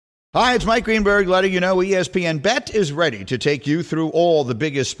 Hi, it's Mike Greenberg letting you know ESPN Bet is ready to take you through all the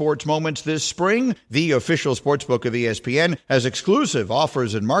biggest sports moments this spring. The official sportsbook of ESPN has exclusive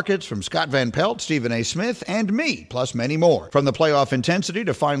offers and markets from Scott Van Pelt, Stephen A. Smith, and me, plus many more. From the playoff intensity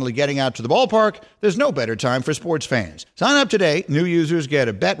to finally getting out to the ballpark, there's no better time for sports fans. Sign up today. New users get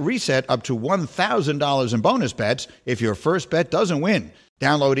a bet reset up to $1,000 in bonus bets if your first bet doesn't win.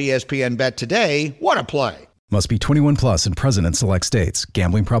 Download ESPN Bet today. What a play. Must be 21 plus and present in select states.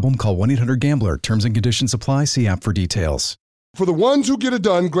 Gambling problem? Call 1-800-GAMBLER. Terms and conditions apply. See app for details. For the ones who get it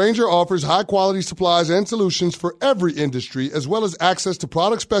done, Grainger offers high-quality supplies and solutions for every industry, as well as access to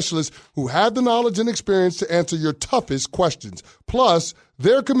product specialists who have the knowledge and experience to answer your toughest questions. Plus,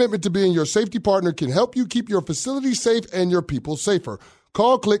 their commitment to being your safety partner can help you keep your facility safe and your people safer.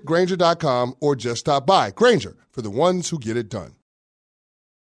 Call, click Grainger.com, or just stop by. Grainger, for the ones who get it done.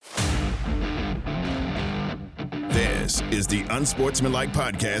 This is the Unsportsmanlike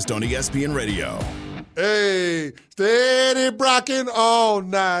Podcast on ESPN Radio. Hey, steady brocking all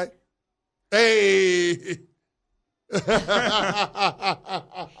night. Hey.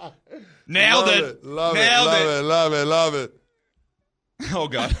 Nailed it. Love it. Oh,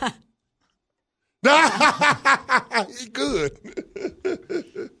 God. Good.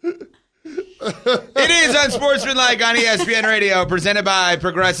 It is Unsportsmanlike on ESPN Radio, presented by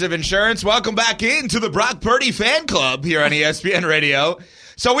Progressive Insurance. Welcome back into the Brock Purdy fan club here on ESPN Radio.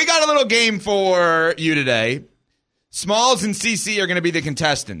 So we got a little game for you today. Smalls and CC are going to be the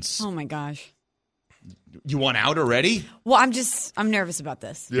contestants. Oh, my gosh. You want out already? Well, I'm nervous about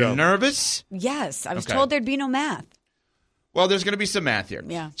this. Yeah. You're nervous? Yes. I was Okay. told there'd be no math. Well, there's going to be some math here.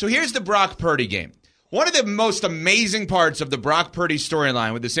 Yeah. So here's the Brock Purdy game. One of the most amazing parts of the Brock Purdy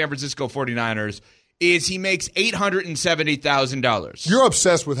storyline with the San Francisco 49ers is he makes $870,000. You're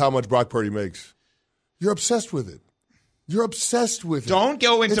obsessed with how much Brock Purdy makes. You're obsessed with it. Don't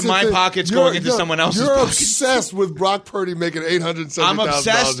go into It's a my thing. pockets going into someone else's You're pockets. obsessed with Brock Purdy making $870,000. I'm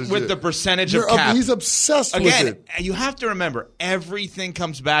obsessed this with year. the percentage of cap. He's obsessed Again, with it. you have to remember, everything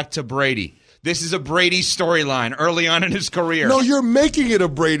comes back to Brady. This is a Brady storyline early on in his career. No, you're making it a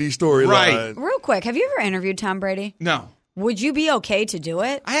Brady storyline. Right. Real quick, have you ever interviewed Tom Brady? No. Would you be okay to do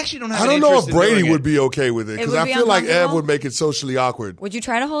it? I actually don't have I an don't know interest if in doing Brady it. would be okay with it It because would I be feel like Ed uncomfortable? would make it socially awkward. Would you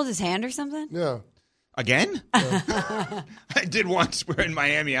try to hold his hand or something? Yeah. Again? I did once. We're in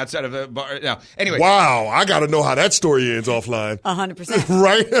Miami outside of a bar. No. Anyway. Wow, I got to know how that story ends offline. 100%.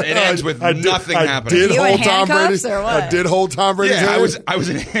 Right? It ends with nothing happening. I did You in hold Tom handcuffs Brady. or what? I did hold Tom Brady's Yeah, hand. I was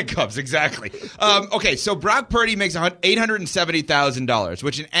in handcuffs, exactly. Okay, so Brock Purdy makes $870,000,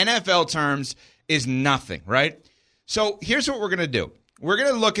 which in NFL terms is nothing, right? So here's what we're going to do. We're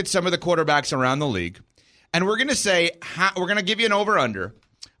going to look at some of the quarterbacks around the league, and we're going to say we're going to give you an over-under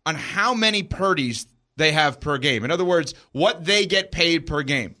on how many Purdys they have per game. In other words, what they get paid per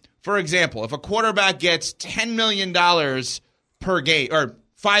game. For example, if a quarterback gets $10 million per game, or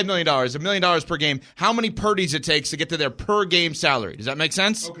 $5 million, $1 million per game, how many Purdy's it takes to get to their per game salary. Does that make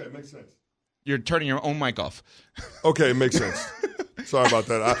sense? Okay, it makes sense. You're turning your own mic off. Okay, it makes sense. Sorry about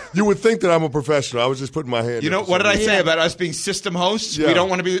that. You would think that I'm a professional. I was just putting my hand. You know what did I say about us being system hosts? Yeah. We don't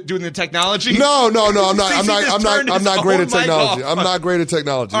want to be doing the technology. No. I'm not. I'm not great at technology. I'm not great at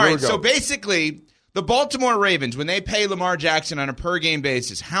technology. All right. So basically, the Baltimore Ravens, when they pay Lamar Jackson on a per game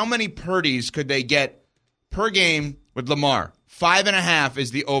basis, how many Purdy's could they get per game with Lamar? 5.5 is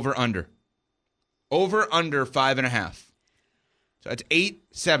the over under. Over under 5.5. So that's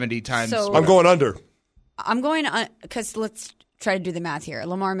 870 times. So I'm going under. I'm going because let's try to do the math here.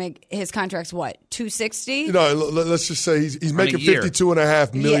 Lamar his contract's what, $260? Let's just say he's making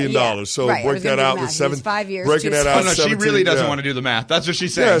 $52.5 million. So right. Break that out with 5 years. Breaking that out. Oh no, she really doesn't want to do the math. That's what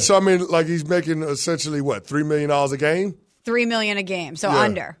she's saying. Yeah. So I mean, like he's making essentially what, $3 million a game? $3 million a game. So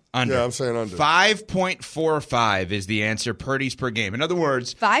under. Yeah, I'm saying under. 5.45 is the answer. Purdy's per game. In other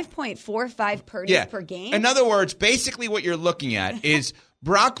words, 5.45 Purdy's per game. In other words, basically what you're looking at is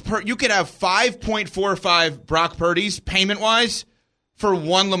you could have 5.45 Brock Purdy's payment-wise for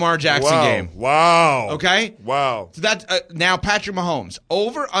one Lamar Jackson game. Wow. Okay? Wow. So that's now Patrick Mahomes.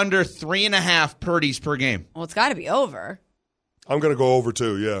 Over under 3.5 Purdy's per game. Well, it's got to be over. I'm going to go over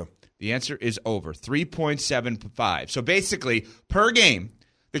too, yeah. The answer is over. 3.75. So basically, per game,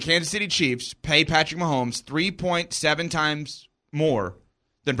 the Kansas City Chiefs pay Patrick Mahomes 3.7 times more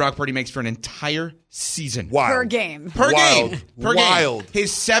than Brock Purdy makes for an entire season. Wild. Per game. Per Wild. game. Per Wild. game.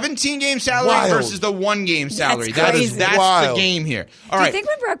 His 17-game salary Wild. versus the 1-game salary. That's crazy. That's Wild. the game here. All Do right. you think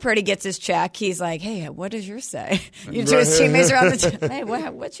when Brock Purdy gets his check, he's like, hey, what does yours say? You to his teammates around the hey,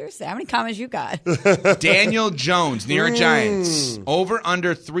 what's yours say? How many comments you got? Daniel Jones, New York Giants. Over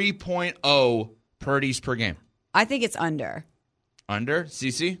under 3.0 Purdy's per game. I think it's under. Under?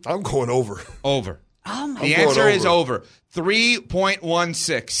 CeCe? I'm going over. Over. Oh, my The answer is over.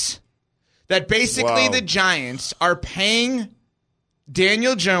 3.16. That basically the Giants are paying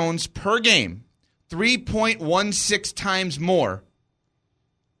Daniel Jones per game 3.16 times more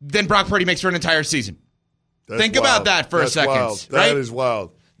than Brock Purdy makes for an entire season. Think about that for a second. Wild. Right? That is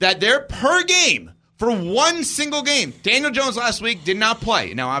wild. That they're per game for one single game. Daniel Jones last week did not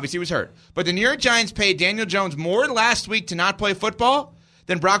play. Now, obviously, he was hurt. But the New York Giants paid Daniel Jones more last week to not play football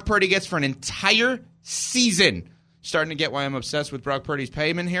than Brock Purdy gets for an entire season. Starting to get why I'm obsessed with Brock Purdy's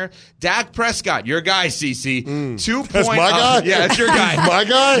payment here. Dak Prescott, your guy, CeCe. 2. That's my guy? Yeah, that's your guy. My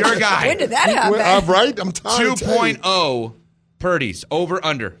guy? Your guy. When did that happen? I'm right. I'm tired. 2.0 Purdy's. Over,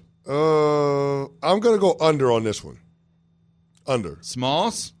 under. I'm going to go under on this one. Under.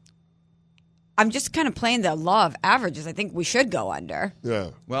 Smalls? I'm just kind of playing the law of averages. I think we should go under.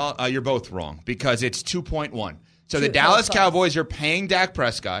 Yeah. Well, you're both wrong because it's 2.1. So the Dallas Cowboys are paying Dak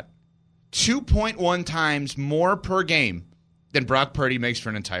Prescott 2.1 times more per game than Brock Purdy makes for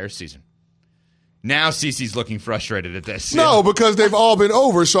an entire season. Now CeCe's looking frustrated at this. No, because they've all been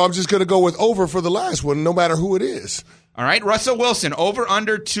over, so I'm just going to go with over for the last one, no matter who it is. All right, Russell Wilson, over,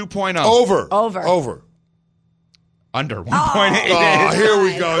 under 2.0. Over. Under 1.8. Oh, here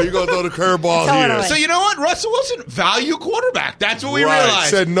we go. You're going to throw the curveball here. So you know what? Russell Wilson, value quarterback. That's what we realized.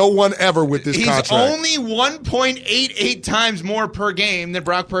 Said no one ever with this contract. He's only 1.88 times more per game than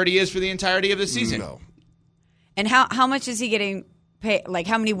Brock Purdy is for the entirety of the season. No. And how much is he getting paid? Like,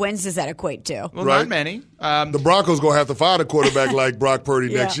 how many wins does that equate to? Well, not many. The Broncos going to have to find a quarterback like Brock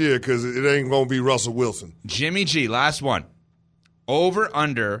Purdy next year because it ain't going to be Russell Wilson. Jimmy G, last one. Over,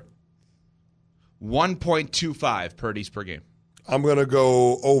 under 1.25 Purdy's per game. I'm going to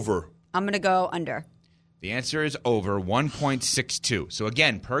go over. I'm going to go under. The answer is over, 1.62. So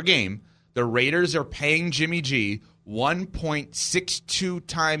again, per game, the Raiders are paying Jimmy G 1.62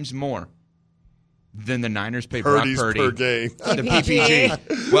 times more than the Niners pay Purdy's Brock Purdy. Per game. The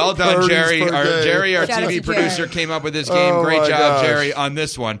PPG. Well done, Purdy's Jerry. Our Shout out TV to producer, Jerry. came up with this game. Oh, Great my job, gosh. Jerry, on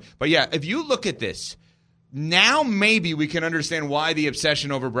this one. But yeah, if you look at this, now maybe we can understand why the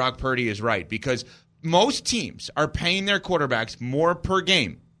obsession over Brock Purdy is right. Because most teams are paying their quarterbacks more per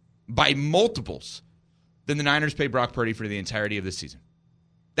game by multiples than the Niners pay Brock Purdy for the entirety of the season.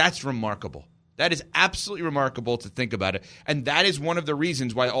 That's remarkable. That is absolutely remarkable to think about it. And that is one of the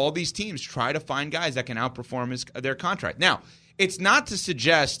reasons why all these teams try to find guys that can outperform their contract. Now, it's not to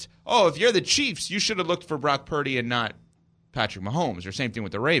suggest, if you're the Chiefs, you should have looked for Brock Purdy and not Patrick Mahomes, or same thing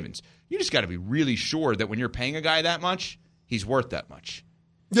with the Ravens. You just got to be really sure that when you're paying a guy that much, he's worth that much.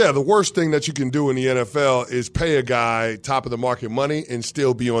 Yeah, the worst thing that you can do in the NFL is pay a guy top of the market money and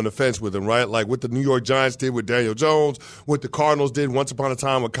still be on the fence with him, right? Like what the New York Giants did with Daniel Jones, what the Cardinals did once upon a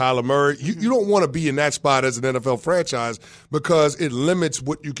time with Kyler Murray. You don't want to be in that spot as an NFL franchise because it limits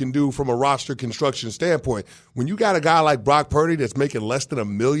what you can do from a roster construction standpoint. When you got a guy like Brock Purdy that's making less than $1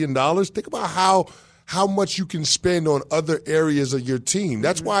 million, think about how much you can spend on other areas of your team.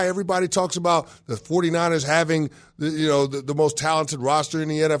 That's why everybody talks about the 49ers having the most talented roster in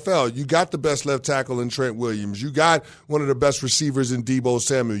the NFL. You got the best left tackle in Trent Williams. You got one of the best receivers in Deebo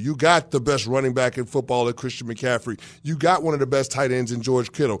Samuel. You got the best running back in football in Christian McCaffrey. You got one of the best tight ends in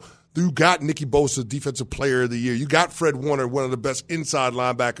George Kittle. You got Nicky Bosa, Defensive Player of the Year. You got Fred Warner, one of the best inside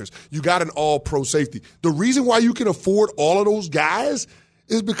linebackers. You got an all-pro safety. The reason why you can afford all of those guys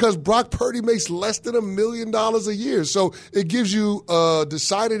is because Brock Purdy makes less than $1 million a year. So it gives you a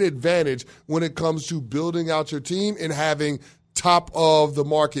decided advantage when it comes to building out your team and having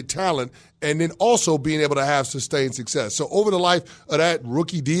top-of-the-market talent and then also being able to have sustained success. So over the life of that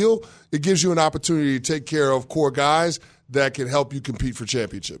rookie deal, it gives you an opportunity to take care of core guys that can help you compete for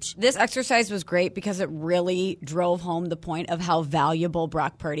championships. This exercise was great because it really drove home the point of how valuable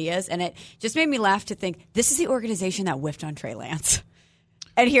Brock Purdy is, and it just made me laugh to think this is the organization that whiffed on Trey Lance.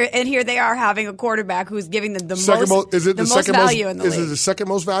 And here they are having a quarterback who's giving them the most value in the league. Is it the second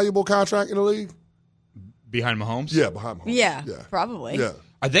most valuable contract in the league? Behind Mahomes? Yeah, behind Mahomes. Yeah, probably. Yeah.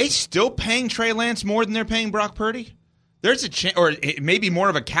 Are they still paying Trey Lance more than they're paying Brock Purdy? There's a chance, or maybe more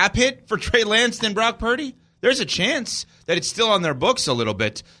of a cap hit for Trey Lance than Brock Purdy? There's a chance that it's still on their books a little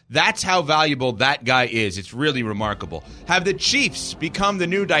bit. That's how valuable that guy is. It's really remarkable. Have the Chiefs become the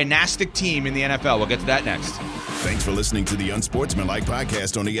new dynastic team in the NFL? We'll get to that next. Thanks for listening to the Unsportsmanlike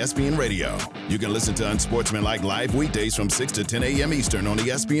podcast on ESPN Radio. You can listen to Unsportsmanlike live weekdays from 6 to 10 a.m. Eastern on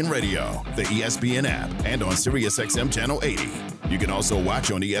ESPN Radio, the ESPN app, and on SiriusXM Channel 80. You can also watch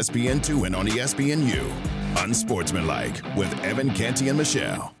on ESPN2 and on ESPNU. Unsportsmanlike with Evan, Canty, and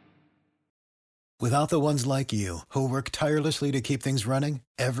Michelle. Without the ones like you, who work tirelessly to keep things running,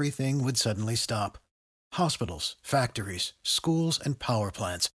 everything would suddenly stop. Hospitals, factories, schools, and power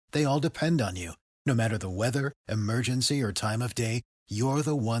plants, they all depend on you. No matter the weather, emergency, or time of day, you're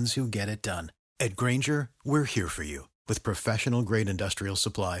the ones who get it done. At Grainger, we're here for you with professional-grade industrial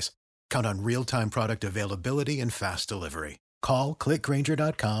supplies. Count on real-time product availability and fast delivery. Call, click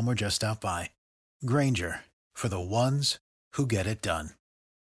Grainger.com, or just stop by. Grainger, for the ones who get it done.